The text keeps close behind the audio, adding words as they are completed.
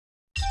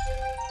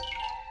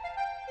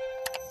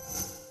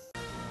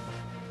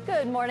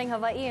Good morning,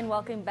 Hawaii, and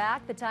welcome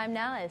back. The time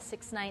now is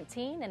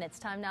 6:19, and it's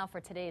time now for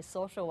today's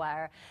Social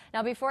Wire.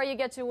 Now, before you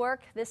get to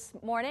work this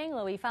morning,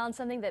 we found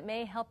something that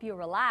may help you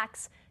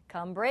relax.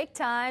 Come break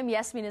time,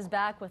 Yasmin is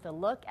back with a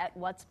look at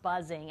what's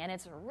buzzing, and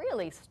it's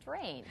really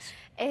strange.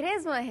 It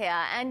is,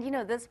 Mahia, and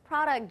this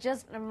product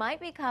just might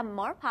become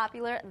more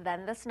popular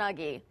than the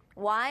Snuggie.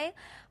 Why?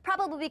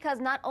 Probably because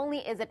not only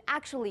is it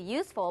actually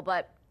useful,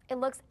 but it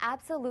looks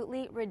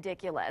absolutely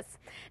ridiculous.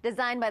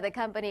 Designed by the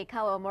company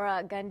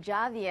Kawamura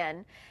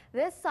Ganjavian,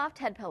 this soft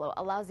head pillow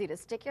allows you to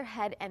stick your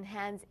head and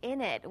hands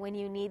in it when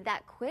you need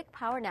that quick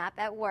power nap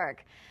at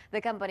work.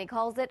 The company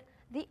calls it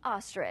the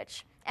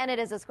Ostrich, and it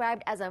is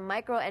described as a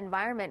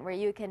micro-environment where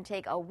you can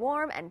take a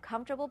warm and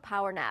comfortable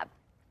power nap.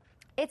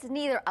 It's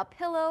neither a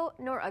pillow,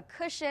 nor a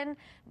cushion,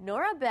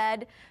 nor a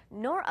bed,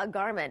 nor a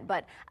garment,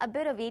 but a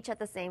bit of each at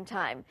the same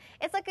time.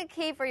 It's like a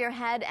cave for your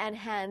head and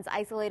hands,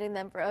 isolating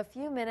them for a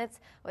few minutes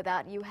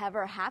without you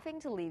ever having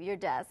to leave your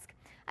desk.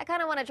 I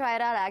kind of want to try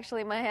it out,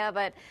 actually, Mahia,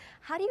 but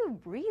how do you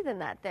breathe in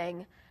that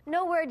thing?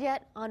 No word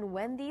yet on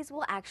when these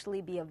will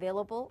actually be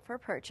available for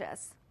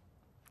purchase.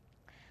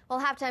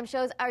 Well, halftime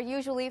shows are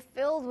usually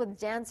filled with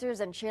dancers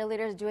and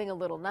cheerleaders doing a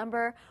little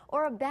number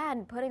or a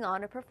band putting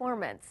on a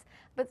performance.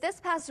 But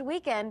this past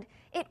weekend,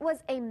 it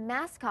was a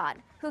mascot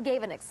who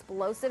gave an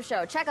explosive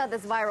show. Check out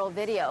this viral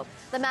video.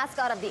 The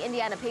mascot of the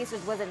Indiana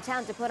Pacers was in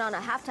town to put on a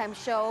halftime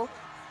show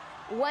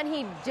when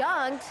he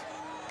dunked,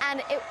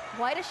 and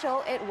quite a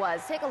show it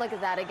was. Take a look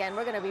at that again.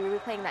 We're going to be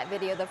replaying that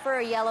video. The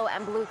furry yellow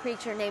and blue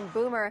creature named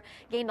Boomer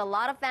gained a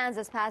lot of fans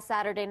this past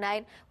Saturday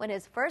night when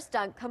his first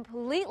dunk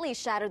completely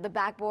shattered the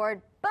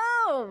backboard.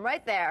 Boom!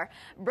 Right there,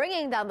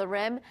 bringing down the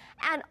rim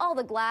and all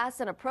the glass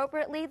and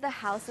appropriately the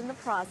house in the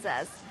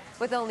process.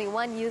 With only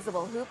one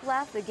usable hoop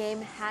left, the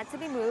game had to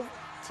be moved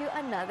to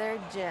another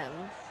gym.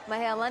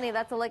 Mahia Lani,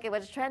 that's a look at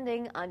what's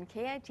trending on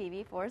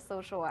KITV4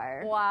 Social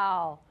Wire.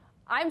 Wow.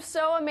 I'm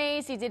so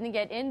amazed he didn't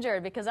get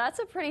injured because that's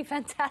a pretty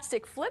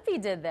fantastic flip he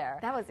did there.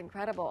 That was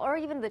incredible. Or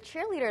even the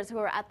cheerleaders who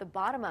were at the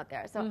bottom out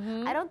there. So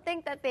I don't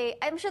think that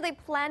I'm sure they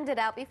planned it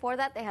out before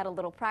that. They had a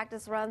little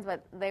practice runs,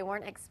 but they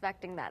weren't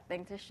expecting that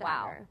thing to shatter.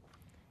 Wow.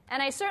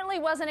 And I certainly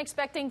wasn't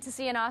expecting to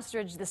see an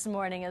ostrich this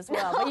morning as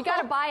well. But you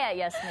got to buy it,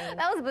 Yasmin.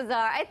 That was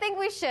bizarre. I think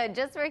we should,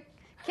 just for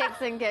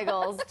kicks and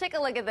giggles. Take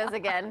a look at this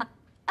again.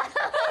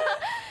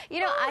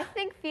 I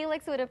think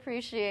Felix would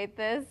appreciate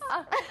this.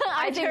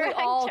 I think we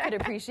all could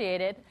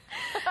appreciate it.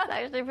 It's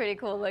actually pretty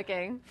cool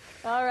looking.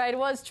 All right.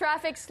 Was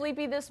traffic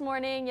sleepy this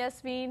morning,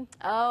 Yasmin?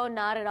 Oh,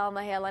 not at all,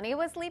 Mahia Lani. It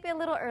was sleepy a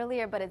little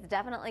earlier, but it's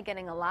definitely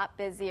getting a lot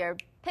busier.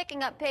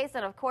 Picking up pace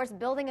and, of course,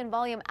 building in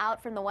volume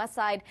out from the west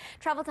side.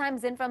 Travel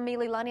times in from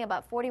Mililani,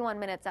 about 41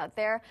 minutes out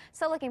there.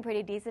 Still looking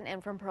pretty decent in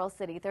from Pearl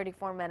City,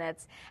 34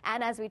 minutes.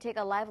 And as we take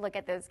a live look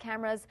at those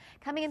cameras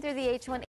coming in through the H1